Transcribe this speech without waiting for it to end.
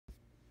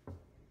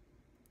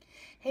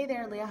Hey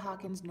there, Leah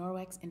Hawkins,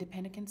 Norwex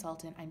independent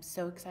consultant. I'm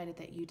so excited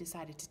that you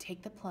decided to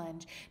take the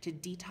plunge to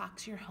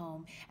detox your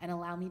home and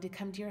allow me to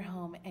come to your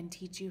home and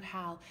teach you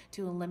how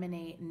to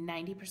eliminate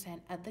 90%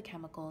 of the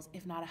chemicals,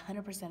 if not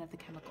 100% of the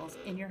chemicals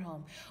in your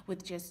home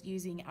with just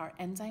using our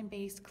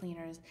enzyme-based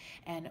cleaners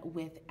and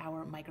with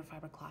our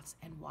microfiber cloths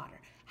and water.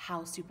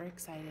 How super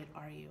excited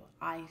are you?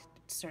 I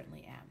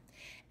certainly am.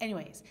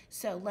 Anyways,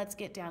 so let's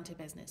get down to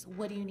business.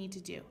 What do you need to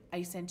do?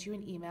 I sent you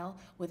an email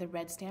with a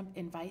red stamp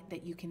invite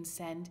that you can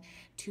send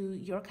to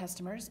your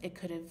customers.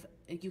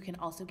 You can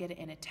also get it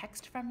in a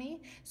text from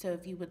me. So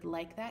if you would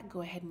like that, go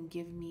ahead and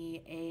give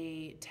me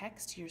a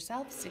text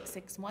yourself,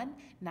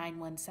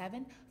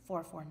 661-917-4498,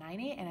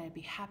 and I'd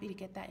be happy to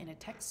get that in a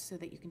text so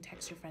that you can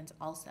text your friends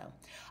also.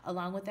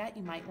 Along with that,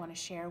 you might want to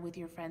share with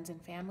your friends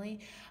and family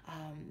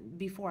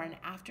before and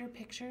after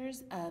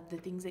pictures of the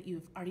things that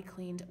you've already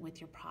cleaned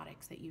with your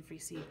products that you've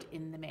received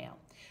in the mail.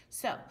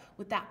 So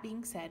with that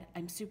being said,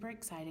 I'm super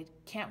excited.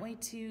 Can't wait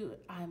to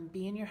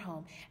be in your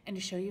home and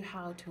to show you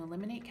how to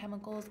eliminate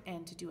chemicals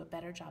and to do a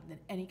better job than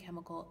any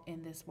chemical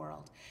in this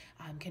world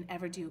can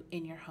ever do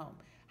in your home.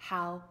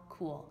 How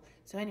cool.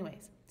 So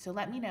anyways, so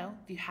let me know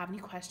if you have any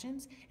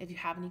questions, if you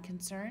have any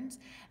concerns.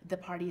 The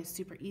party is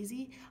super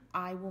easy.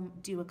 I will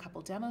do a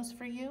couple demos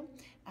for you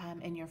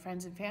and your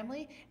friends and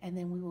family, and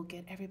then we will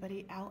get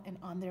everybody out and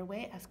on their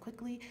way as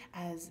quickly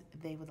as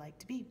they would like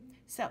to be.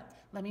 So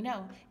let me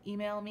know.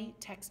 Email me,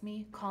 text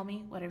me, call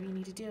me, whatever you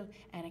need to do,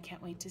 and I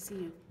can't wait to see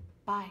you.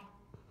 Bye.